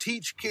 able to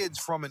teach kids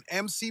from an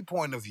MC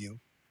point of view,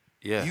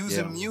 Yeah. Yeah.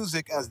 using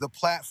music as the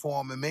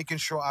platform and making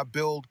sure I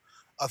build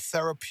a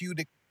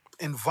therapeutic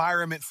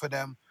environment for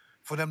them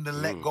to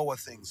let Mm. go of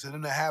things, for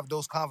them to have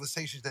those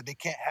conversations that they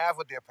can't have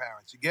with their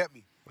parents. You get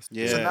me? That's So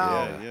big. Yeah.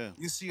 now Yeah. Yeah. Yeah.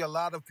 you see a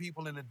lot of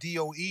people in the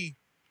DOE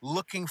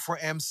looking for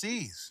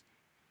MCs.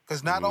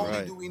 Because not Mm. only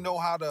Right. do we know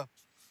how to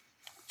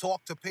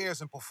talk to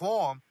peers and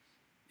perform,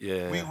 we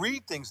Yeah.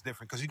 read things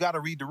different because you got to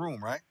read the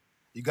room, right?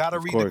 You got to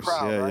Of read the course.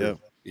 crowd, Yeah. right? Yeah.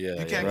 Yeah. You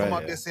Yeah. can't come Yeah. Right.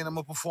 out Yeah. there saying I'm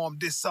gonna perform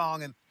this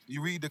song and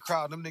you read the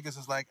crowd. Them niggas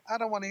is like, I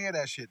don't want to hear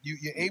that shit.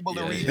 You're able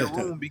to Yeah. read the Yeah.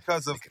 room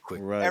because of Make it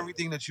quick. Right.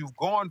 everything that you've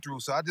gone through.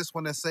 So I just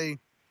want to say,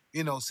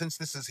 since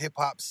this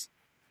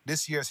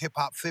year's hip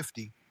hop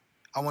 50,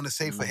 I want to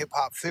say for Mm. hip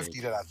hop Big. 50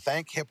 that I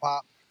thank hip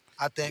hop.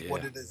 I thank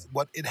Yeah.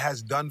 what it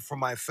has done for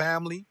my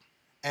family,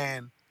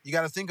 and you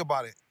got to think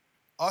about it.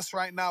 Us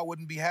right now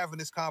wouldn't be having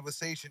this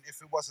conversation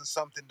if it wasn't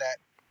something that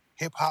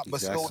hip hop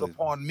bestowed Exactly.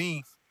 upon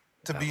me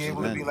to be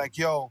able to be Amen. Absolutely. like,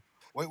 yo,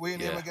 wait your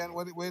name Yeah. again?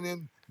 What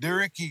name?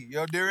 Dericky.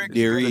 Yo, Dericky.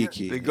 Dear The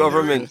Iki. Yeah.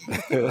 government.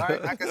 Dericky. All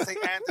right. I can say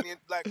Anthony.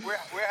 Like we're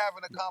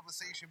having a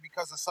conversation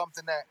because of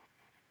something that,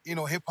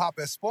 hip hop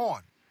has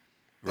spawned.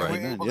 And Right. we're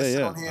Amen. able to Yeah. sit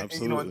Yeah. on here and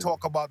Absolutely.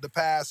 talk about the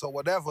past or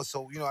whatever.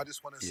 So, I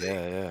just want to say,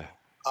 Yeah.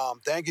 Yeah.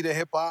 thank you to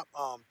hip hop.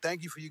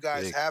 Thank you for you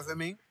guys Big. having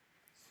me.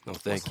 No, What's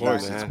Of the thank you,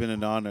 guy's course. It's man. been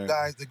an honor.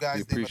 the We guy's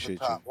name at the appreciate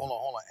top? you.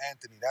 Hold on.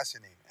 Anthony. That's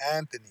your name.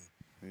 Anthony.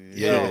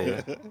 Yeah. Yo, Yeah.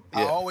 Yeah. Yeah. Yes,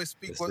 I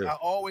sir.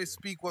 always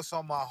speak what's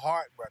on my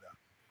heart, brother.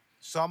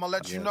 So I'm gonna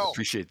let you Yes. know.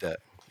 Appreciate that.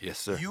 Yes,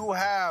 sir. You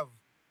have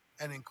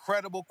an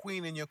incredible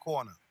queen in your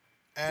corner.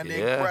 An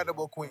Yeah.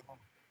 incredible queen.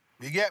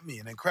 You get me?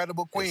 An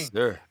incredible Yes, queen.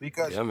 sir.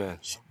 Because Yeah, man.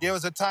 there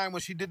was a time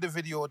when she did the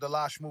video, the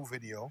Lash Move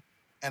video,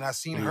 and I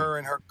seen Mm. her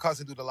and her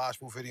cousin do the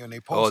Lash Move video, and they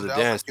Oh, posted the it. I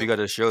was dance. like, We yo, got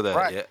to show that.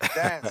 right, Yeah. the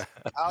dance.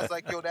 I was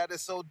like, yo, that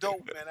is so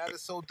dope, man. That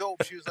is so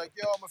dope. She was like,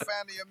 yo, I'm a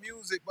fan of your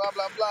music, blah,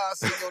 blah, blah. I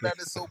said, yo, that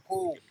is so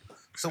cool.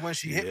 So when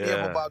she hit me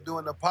up about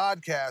doing the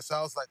podcast,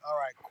 I was like, all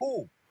right,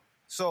 cool.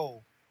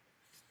 So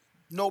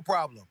no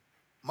problem.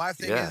 My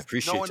thing is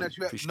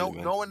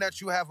knowing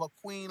that you have a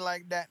queen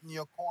like that in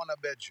your corner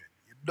bedroom.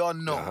 You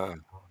don't know.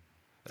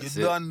 You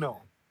don't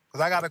know.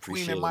 Because I got a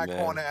queen in my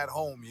corner at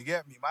home. You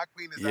get me? My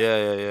queen is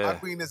my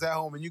queen is at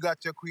home, and you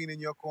got your queen in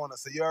your corner.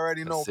 So you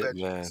already know,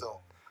 bedroom.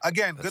 So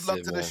again, good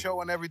luck to the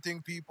show and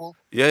everything, people.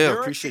 Yeah,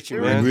 appreciate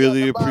you, man.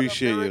 Really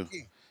appreciate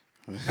you.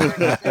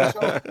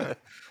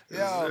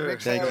 Yeah,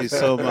 thank you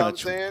so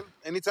much.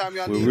 Anytime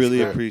y'all we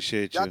really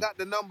appreciate you. Y'all got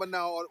the number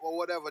now or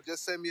whatever.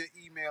 Just send me an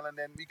email and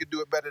then we can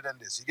do it better than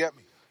this. You get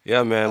me?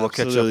 Yeah, man. We'll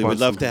catch up. We'd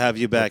love to have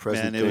you back,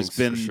 man. It's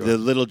been the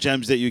little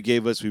gems that you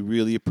gave us. We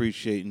really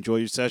appreciate. Enjoy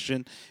your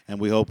session,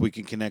 and we hope we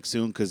can connect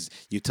soon because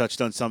you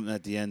touched on something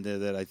at the end there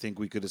that I think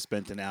we could have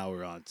spent an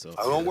hour on. So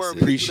don't worry.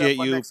 Appreciate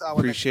you.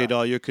 Appreciate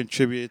all your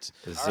contributes.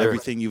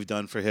 Everything you've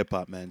done for hip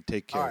hop, man.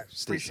 Take care. All right.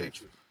 Stay appreciate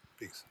safe.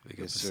 You. Peace. Big up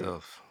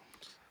yourself.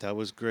 That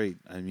was great.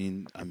 I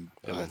mean,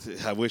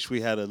 I wish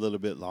we had a little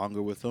bit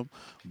longer with them,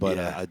 but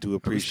I do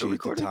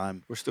appreciate the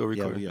time. We're still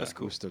recording. Yeah, That's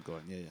cool. We're still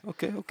going. Yeah.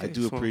 Okay. I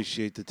do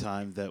appreciate the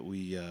time that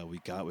we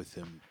got with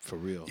him for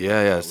real.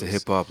 Yeah. It's a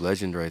hip hop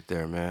legend right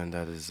there, man.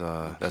 That is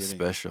that's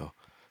special.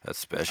 That's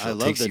special. I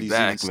love that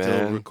he's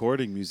still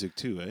recording music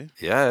too, eh?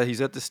 Yeah, he's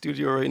at the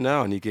studio right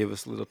now, and he gave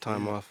us a little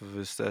time off of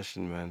his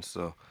session, man.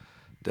 So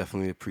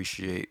definitely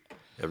appreciate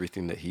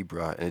everything that he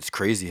brought, and it's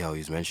crazy how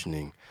he's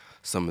mentioning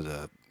some of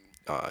the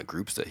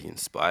groups that he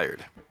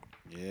inspired.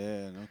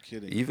 Yeah, no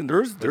kidding. Even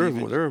there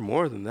are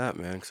more than that,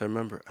 man. Because I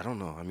remember, I don't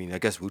know. I mean, I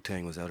guess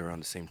Wu-Tang was out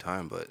around the same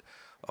time, but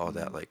all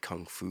that like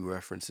kung fu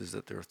references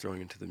that they were throwing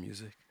into the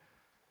music.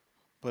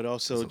 But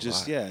also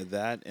just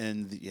that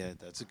and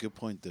that's a good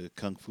point. The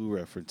kung fu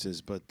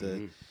references, but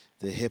the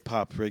hip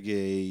hop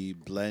reggae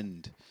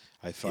blend.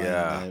 I find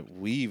that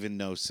we even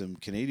know some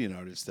Canadian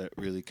artists that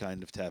really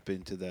kind of tap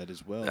into that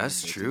as well.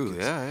 That's true.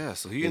 Yeah.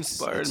 So he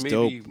inspired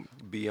maybe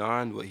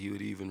beyond what he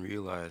would even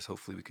realize.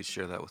 Hopefully we could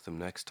share that with him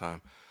next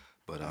time.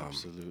 But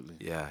absolutely.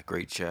 Yeah,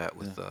 great chat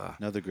with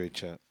another great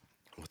chat.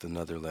 With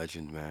another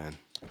legend, man.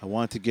 I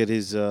want to get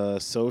his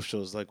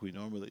socials like we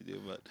normally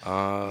do, but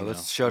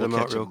let's shout him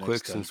out real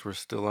quick since we're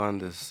still on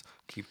this.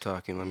 Keep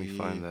talking. Let me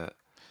find that.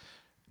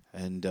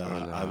 And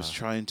I was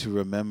trying to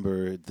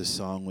remember the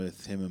song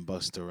with him and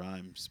Busta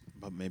Rhymes,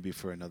 but maybe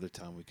for another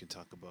time we can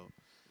talk about,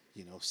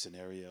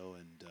 scenario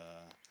and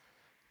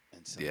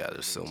yeah,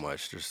 there's so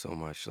much. There's so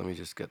much. Let me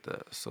just get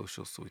the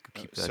social so we can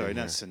keep that. Sorry,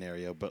 not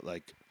scenario, but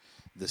like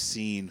the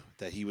scene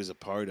that he was a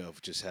part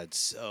of just had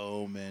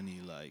so many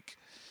like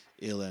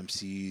ill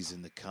MCs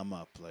in the come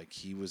up. Like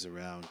he was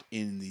around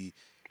in the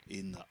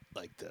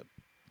like the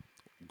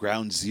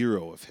ground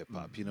zero of hip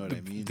hop, you know what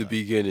I mean? The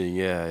beginning,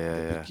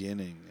 the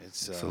beginning.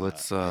 It's so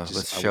let's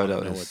shout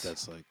out what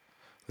that's like.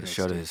 Let's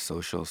shout out his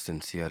socials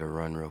since he had to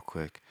run real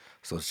quick.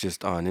 So it's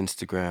just on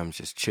Instagram,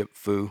 just Chip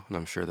Fu, and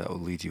I'm sure that will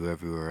lead you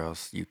everywhere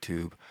else,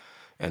 YouTube.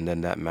 And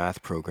then that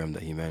math program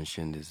that he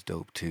mentioned is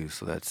dope too.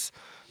 So that's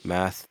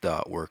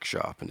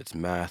math.workshop, and it's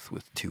math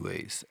with 2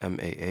 A's,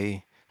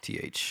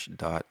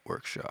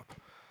 MAATH.workshop.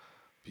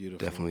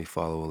 Beautiful. Definitely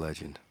follow a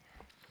legend.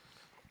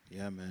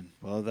 Yeah, man.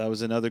 Well, that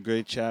was another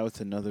great chat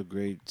with another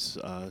great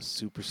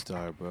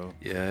superstar, bro.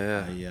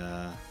 Yeah.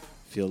 I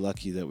feel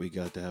lucky that we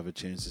got to have a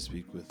chance to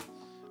speak with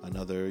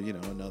another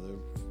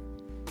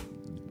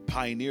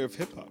pioneer of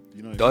hip hop.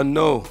 You know. Done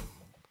know.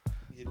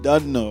 You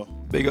done know.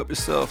 Big up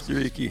yourself,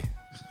 Ricky.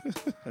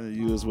 And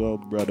you as well,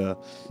 brother.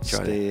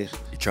 You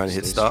trying to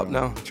hit stop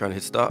now? You trying to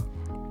hit stop?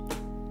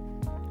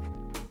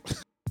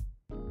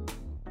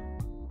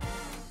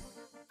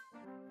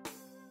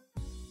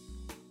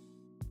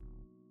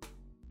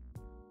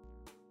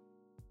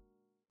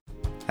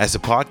 As a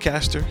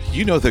podcaster,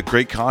 you know that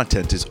great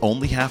content is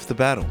only half the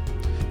battle.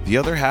 The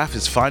other half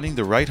is finding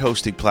the right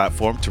hosting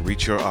platform to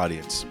reach your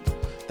audience.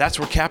 That's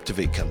where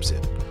Captivate comes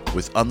in.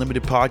 With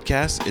unlimited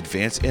podcasts,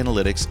 advanced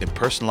analytics, and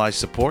personalized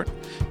support,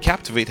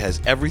 Captivate has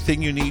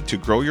everything you need to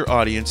grow your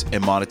audience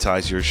and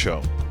monetize your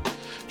show.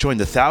 Join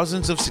the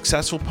thousands of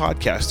successful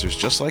podcasters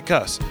just like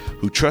us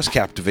who trust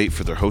Captivate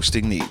for their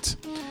hosting needs.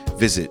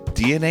 Visit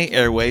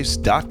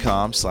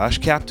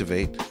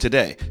dnaairwaves.com/captivate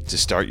today to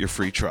start your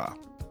free trial.